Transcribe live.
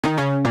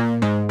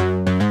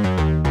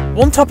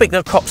One topic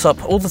that crops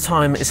up all the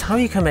time is how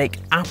you can make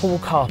Apple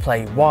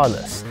CarPlay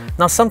wireless.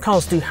 Now some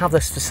cars do have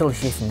this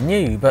facility if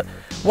new, but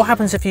what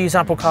happens if you use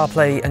Apple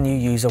CarPlay and you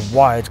use a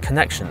wired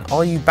connection?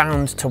 Are you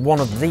bound to one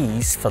of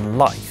these for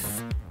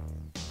life?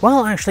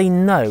 Well, actually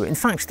no. In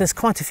fact, there's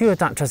quite a few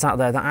adapters out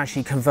there that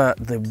actually convert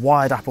the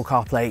wired Apple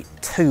CarPlay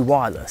to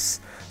wireless.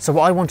 So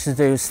what I wanted to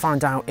do is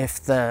find out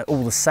if they're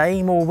all the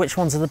same or which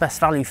ones are the best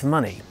value for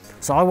money.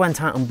 So I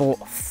went out and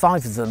bought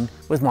 5 of them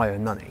with my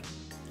own money.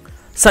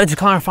 So to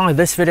clarify,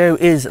 this video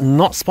is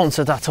not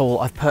sponsored at all.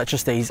 I've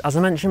purchased these, as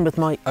I mentioned, with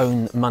my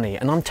own money,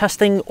 and I'm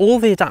testing all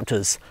the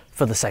adapters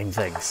for the same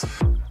things.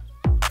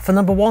 For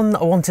number one,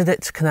 I wanted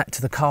it to connect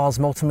to the car's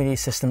multimedia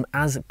system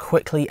as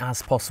quickly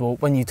as possible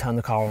when you turn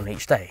the car on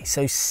each day,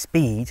 so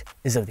speed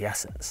is of the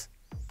essence.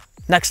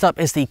 Next up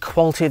is the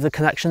quality of the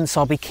connection,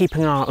 so I'll be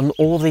keeping an eye on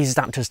all of these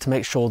adapters to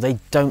make sure they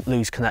don't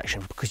lose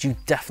connection, because you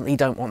definitely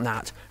don't want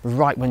that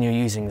right when you're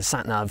using the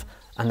sat-nav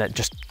and they're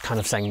just kind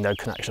of saying no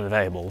connection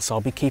available. So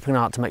I'll be keeping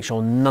an eye out to make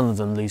sure none of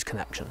them lose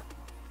connection.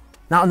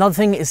 Now another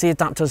thing is the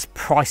adapter's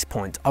price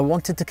point. I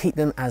wanted to keep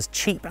them as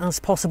cheap as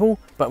possible,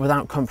 but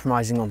without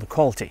compromising on the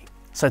quality.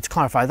 So to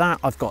clarify that,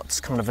 I've got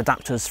kind of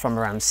adapters from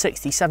around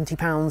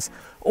 £60–70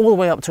 all the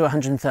way up to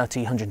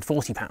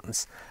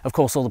 £130–140. Of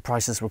course, all the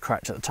prices were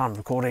correct at the time of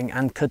recording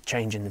and could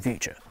change in the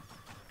future.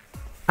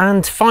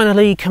 And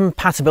finally,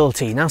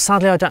 compatibility. Now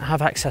sadly I don't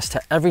have access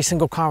to every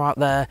single car out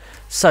there,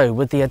 so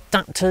with the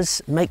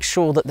adapters, make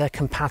sure that they're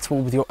compatible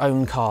with your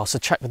own car. So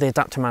check with the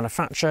adapter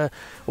manufacturer,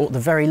 or at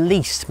the very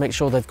least make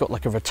sure they've got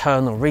like a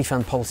return or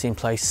refund policy in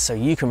place so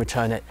you can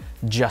return it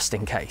just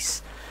in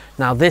case.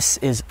 Now this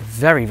is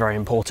very, very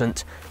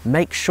important.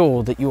 Make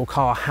sure that your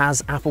car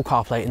has Apple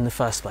CarPlay in the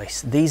first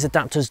place. These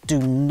adapters do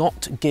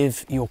not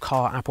give your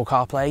car Apple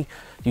CarPlay.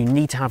 You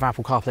need to have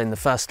Apple CarPlay in the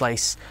first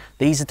place.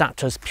 These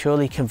adapters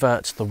purely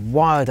convert the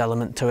wired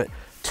element to it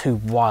to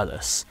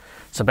wireless.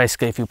 So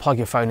basically, if you plug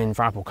your phone in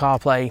for Apple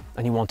CarPlay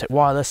and you want it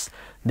wireless,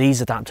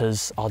 these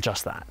adapters are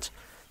just that.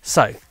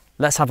 So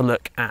let's have a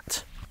look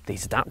at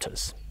these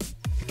adapters.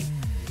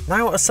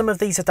 Now, as some of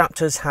these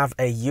adapters have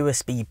a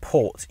USB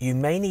port, you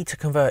may need to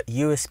convert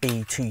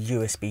USB to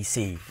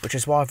USB-C, which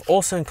is why I've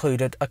also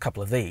included a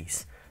couple of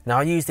these. Now,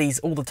 I use these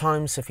all the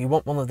time, so if you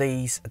want one of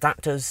these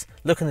adapters,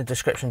 look in the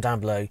description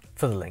down below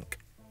for the link.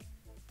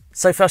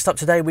 So first up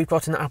today, we've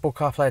got an Apple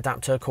CarPlay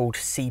adapter called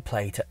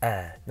CPlay to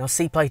Air. Now,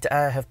 CPlay to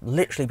Air have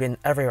literally been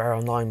everywhere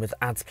online with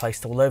ads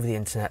placed all over the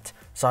internet,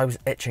 so I was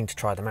itching to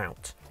try them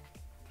out.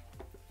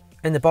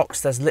 In the box,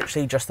 there's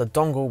literally just a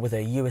dongle with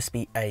a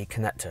USB-A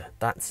connector.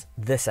 That's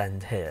this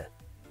end here.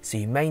 So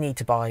you may need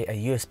to buy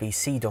a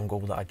USB-C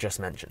dongle that I just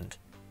mentioned.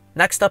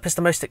 Next up is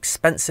the most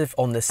expensive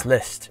on this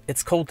list.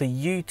 It's called the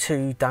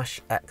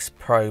U2-X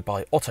Pro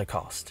by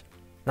Ottocast.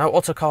 Now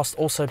Ottocast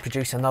also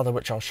produce another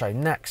which I'll show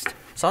next,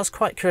 so I was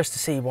quite curious to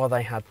see why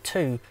they had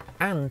two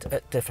and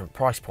at different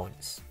price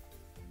points.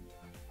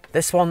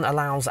 This one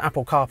allows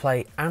Apple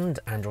CarPlay and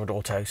Android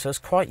Auto, so it's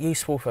quite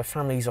useful for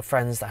families or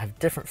friends that have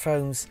different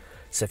phones.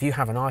 So if you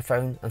have an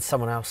iPhone and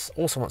someone else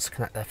also wants to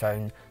connect their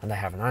phone and they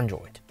have an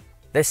Android.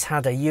 This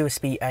had a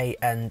USB-A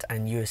end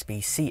and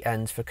USB-C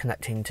end for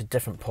connecting to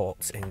different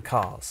ports in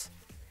cars.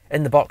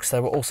 In the box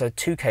there were also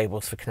 2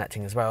 cables for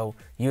connecting as well,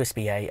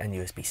 USB-A and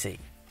USB-C.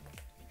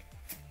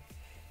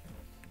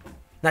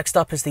 Next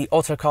up is the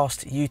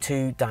Ottocast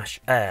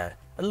U2-AIR.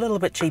 A little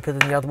bit cheaper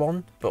than the other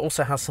one, but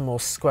also has some more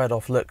squared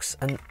off looks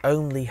and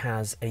only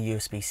has a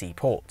USB-C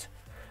port.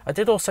 I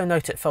did also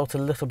note it felt a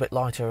little bit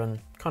lighter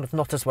and kind of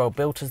not as well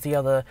built as the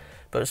other,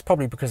 but it's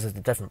probably because of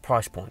the different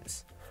price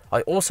points.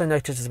 I also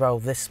noted as well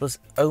this was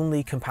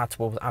only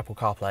compatible with Apple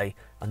CarPlay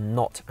and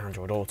not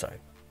Android Auto.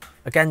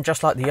 Again,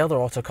 just like the other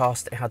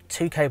Ottocast, it had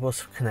 2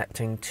 cables for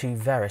connecting to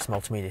various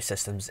multimedia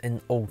systems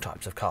in all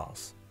types of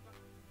cars.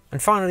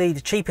 And finally, the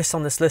cheapest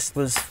on this list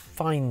was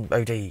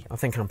FEINODI. I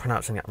think I'm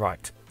pronouncing that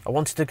right. I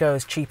wanted to go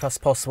as cheap as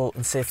possible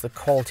and see if the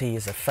quality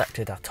is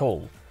affected at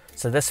all.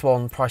 So this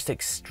one, priced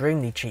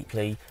extremely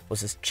cheaply,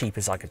 was as cheap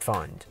as I could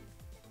find.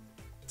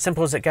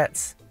 Simple as it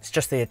gets, it's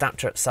just the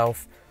adapter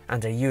itself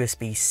and a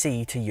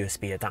USB-C to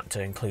USB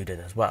adapter included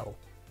as well.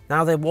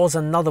 Now there was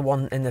another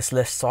one in this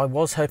list, so I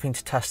was hoping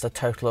to test a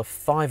total of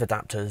 5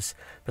 adapters,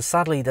 but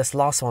sadly this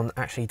last one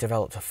actually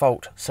developed a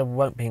fault, so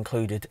won't be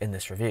included in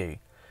this review.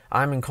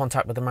 I am in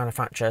contact with the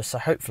manufacturer, so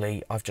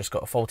hopefully I've just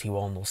got a faulty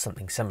one or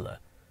something similar.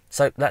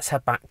 So let's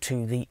head back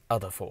to the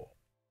other 4.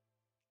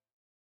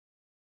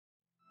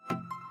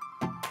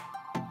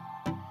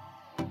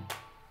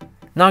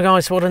 Now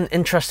guys, what an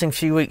interesting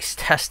few weeks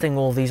testing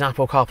all these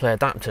Apple CarPlay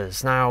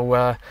adapters.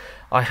 Now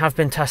I have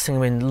been testing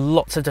them in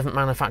lots of different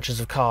manufacturers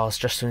of cars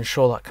just to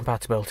ensure that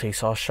compatibility,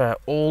 so I'll share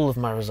all of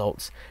my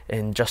results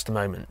in just a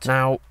moment.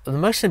 Now the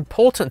most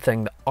important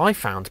thing that I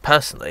found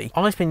personally,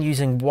 I've been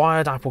using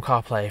wired Apple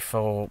CarPlay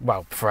for,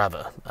 well,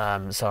 forever.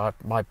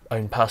 My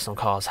own personal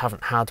cars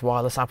haven't had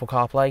wireless Apple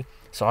CarPlay,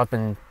 so I've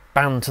been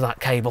bound to that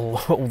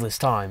cable all this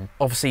time.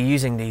 Obviously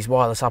using these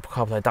wireless Apple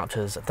CarPlay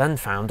adapters, I've then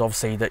found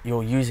obviously that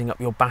you're using up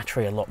your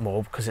battery a lot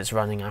more because it's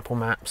running Apple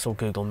Maps or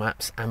Google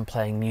Maps and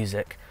playing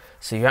music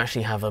so you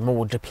actually have a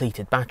more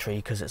depleted battery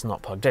because it's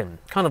not plugged in.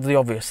 Kind of the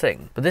obvious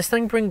thing. But this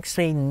thing brings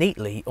me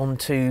neatly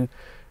onto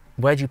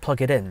where do you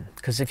plug it in?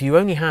 Because if you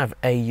only have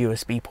a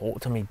USB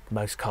port, I mean,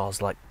 most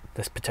cars like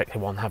this particular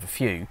one have a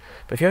few,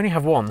 but if you only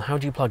have one, how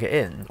do you plug it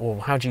in? Or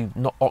how do you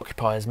not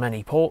occupy as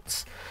many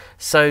ports?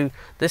 So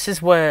this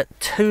is where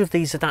two of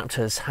these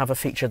adapters have a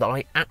feature that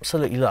I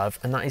absolutely love,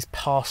 and that is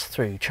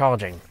pass-through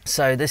charging.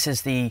 So this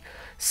is the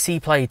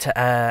CarPlay to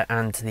Air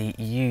and the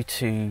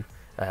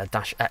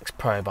U2-X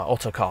Pro by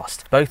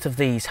Ottocast. Both of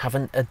these have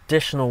an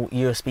additional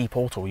USB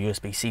port or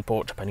USB-C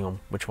port, depending on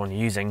which one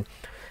you're using,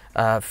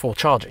 for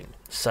charging.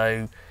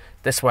 So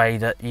this way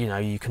that, you know,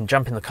 you can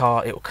jump in the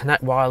car, it will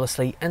connect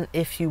wirelessly, and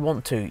if you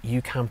want to,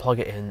 you can plug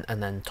it in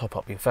and then top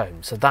up your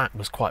phone. So that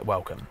was quite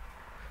welcome.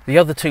 The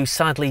other two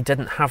sadly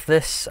didn't have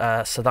this,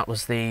 so that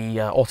was the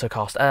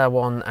Ottocast Air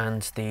one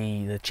and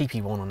the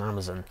cheapy one on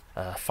Amazon,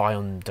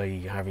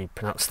 FEINODI, however you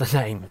pronounce the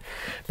name.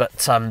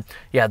 But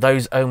yeah,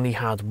 those only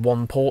had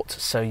one port,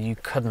 so you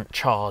couldn't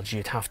charge.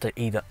 You'd have to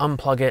either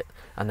unplug it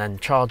and then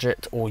charge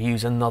it, or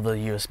use another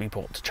USB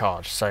port to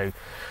charge. So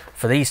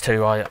for these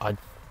two, I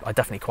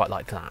definitely quite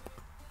liked that.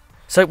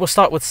 So we'll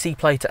start with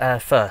CarPlay to Air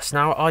first.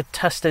 Now, I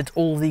tested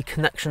all the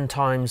connection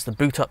times, the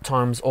boot up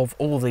times of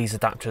all these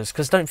adapters,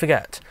 because don't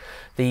forget,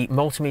 the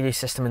multimedia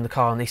system in the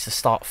car needs to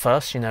start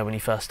first, you know, when you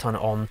first turn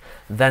it on,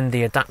 then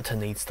the adapter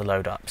needs to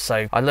load up.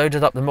 So I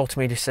loaded up the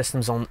multimedia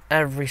systems on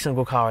every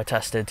single car I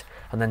tested,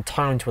 and then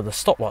timed with a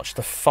stopwatch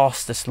the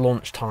fastest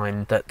launch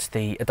time that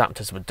the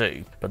adapters would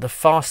do. But the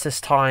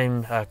fastest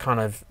time, kind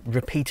of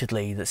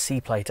repeatedly, that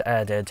CarPlay to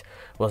Air did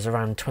was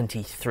around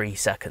 23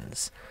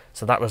 seconds.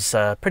 So that was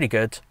pretty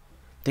good.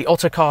 The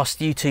Ottocast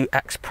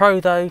U2-X Pro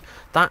though,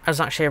 that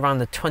was actually around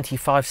the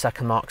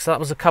 25-second mark, so that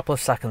was a couple of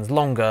seconds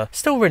longer.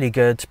 Still really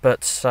good,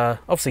 but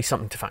obviously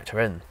something to factor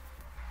in.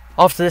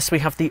 After this we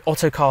have the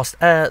Ottocast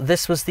Air.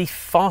 This was the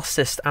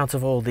fastest out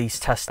of all these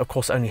tests. Of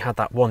course, only had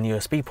that one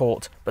USB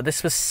port, but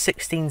this was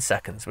 16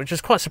 seconds, which was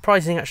quite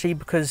surprising actually,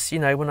 because, you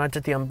know, when I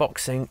did the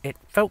unboxing, it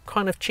felt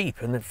kind of cheap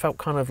and it felt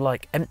kind of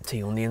like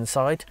empty on the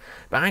inside,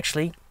 but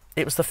actually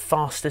it was the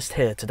fastest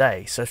here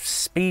today. So if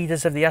speed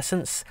is of the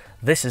essence,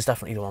 this is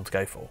definitely the one to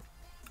go for.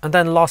 And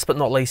then last but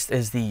not least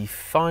is the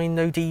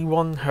FEINODI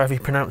one, however you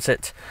pronounce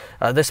it.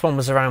 This one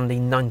was around the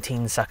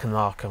 19-second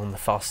mark on the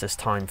fastest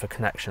time for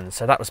connection,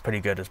 so that was pretty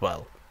good as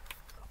well.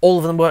 All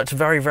of them worked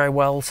very, very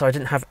well, so I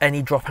didn't have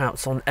any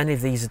dropouts on any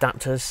of these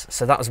adapters,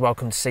 so that was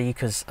welcome to see,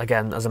 because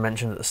again, as I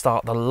mentioned at the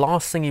start, the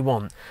last thing you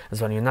want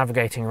is when you're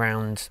navigating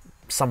around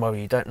somewhere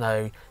you don't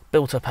know,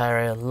 built up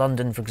area,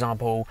 London for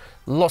example,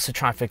 lots of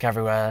traffic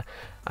everywhere,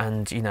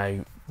 and you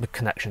know, the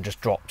connection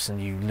just drops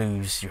and you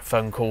lose your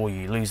phone call,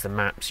 you lose the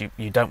maps.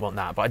 You don't want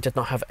that. But I did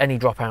not have any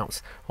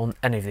dropouts on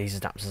any of these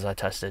adapters I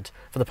tested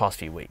for the past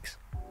few weeks.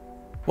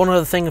 One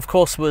other thing, of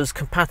course, was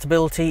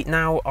compatibility.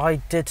 Now, I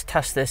did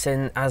test this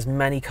in as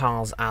many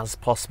cars as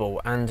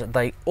possible, and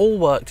they all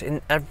worked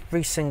in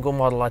every single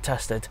model I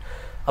tested,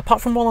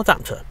 apart from one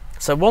adapter.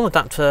 So one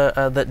adapter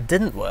that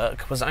didn't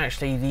work was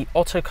actually the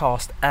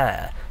Ottocast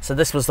Air. So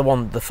this was the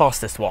one, the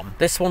fastest one.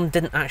 This one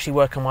didn't actually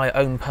work on my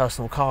own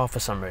personal car for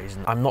some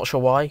reason. I'm not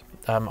sure why.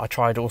 I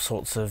tried all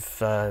sorts of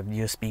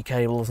USB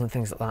cables and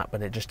things like that,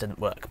 but it just didn't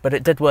work. But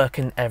it did work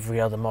in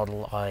every other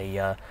model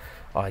I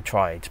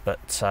tried.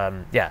 But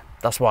yeah,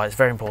 that's why it's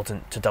very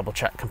important to double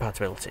check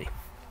compatibility.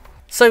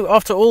 So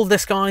after all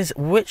this, guys,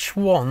 which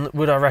one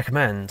would I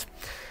recommend?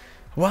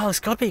 Well, it's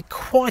got to be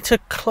quite a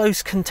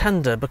close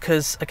contender,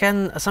 because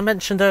again, as I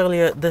mentioned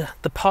earlier,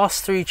 the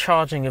pass-through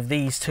charging of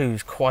these two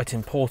is quite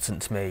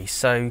important to me.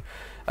 So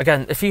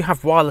again, if you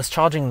have wireless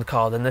charging in the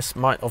car, then this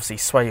might obviously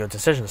sway your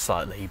decision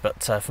slightly,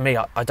 but for me,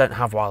 I don't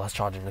have wireless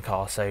charging in the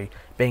car, so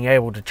being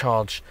able to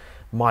charge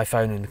my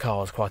phone in the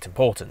car is quite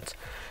important.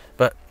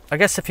 But I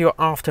guess if you're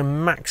after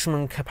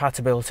maximum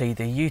compatibility,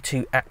 the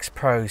U2-X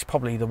Pro is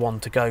probably the one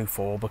to go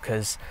for,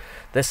 because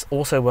this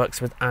also works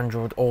with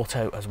Android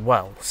Auto as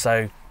well.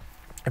 So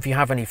if you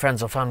have any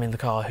friends or family in the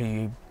car who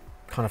you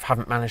kind of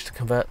haven't managed to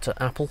convert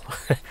to Apple,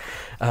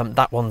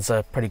 that one's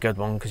a pretty good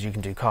one, because you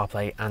can do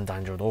CarPlay and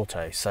Android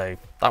Auto, so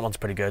that one's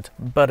pretty good,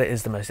 but it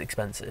is the most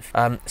expensive.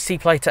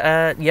 CarPlay to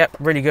Air, yep,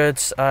 really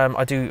good.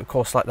 I do, of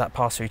course, like that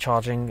pass-through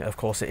charging. Of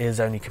course, it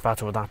is only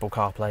compatible with Apple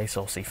CarPlay,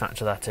 so obviously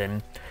factor that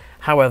in.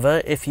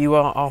 However, if you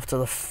are after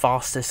the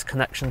fastest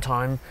connection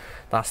time,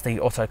 that's the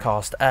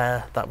Ottocast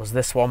Air. That was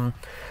this one.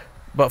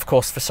 But of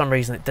course, for some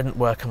reason, it didn't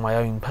work on my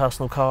own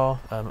personal car.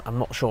 I'm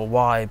not sure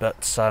why,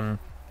 but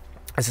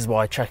this is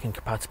why checking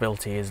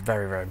compatibility is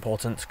very, very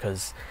important,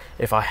 because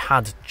if I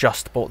had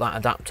just bought that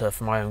adapter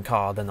for my own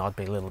car, then I'd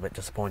be a little bit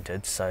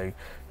disappointed. So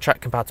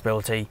check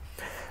compatibility.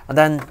 And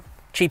then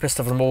cheapest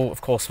of them all, of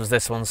course, was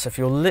this one. So if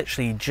you're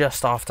literally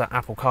just after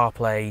Apple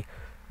CarPlay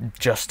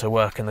just to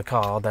work in the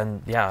car,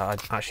 then yeah,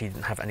 I actually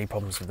didn't have any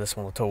problems with this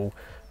one at all.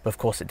 But of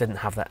course, it didn't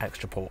have that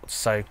extra port.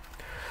 So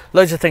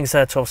loads of things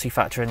there to obviously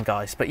factor in,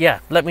 guys. But yeah,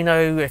 let me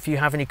know if you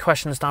have any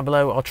questions down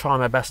below. I'll try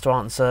my best to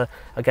answer.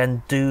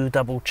 Again, do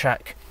double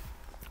check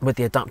with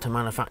the adapter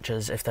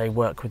manufacturers if they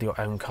work with your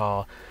own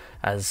car,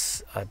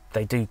 as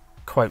they do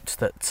quote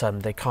that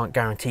they can't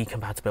guarantee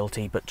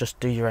compatibility, but just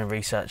do your own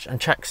research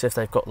and check if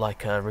they've got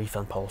like a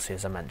refund policy,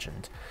 as I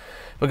mentioned.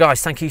 But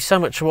guys, thank you so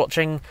much for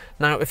watching.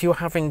 Now, if you're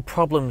having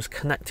problems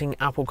connecting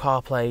Apple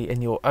CarPlay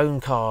in your own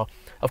car,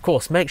 of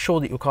course, make sure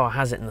that your car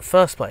has it in the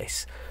first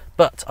place.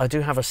 But I do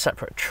have a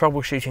separate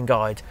troubleshooting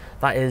guide.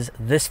 That is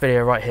this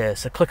video right here.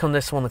 So click on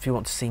this one if you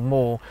want to see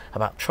more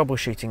about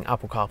troubleshooting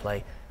Apple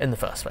CarPlay in the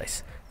first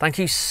place. Thank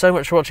you so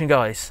much for watching,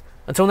 guys.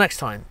 Until next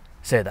time,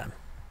 see you then.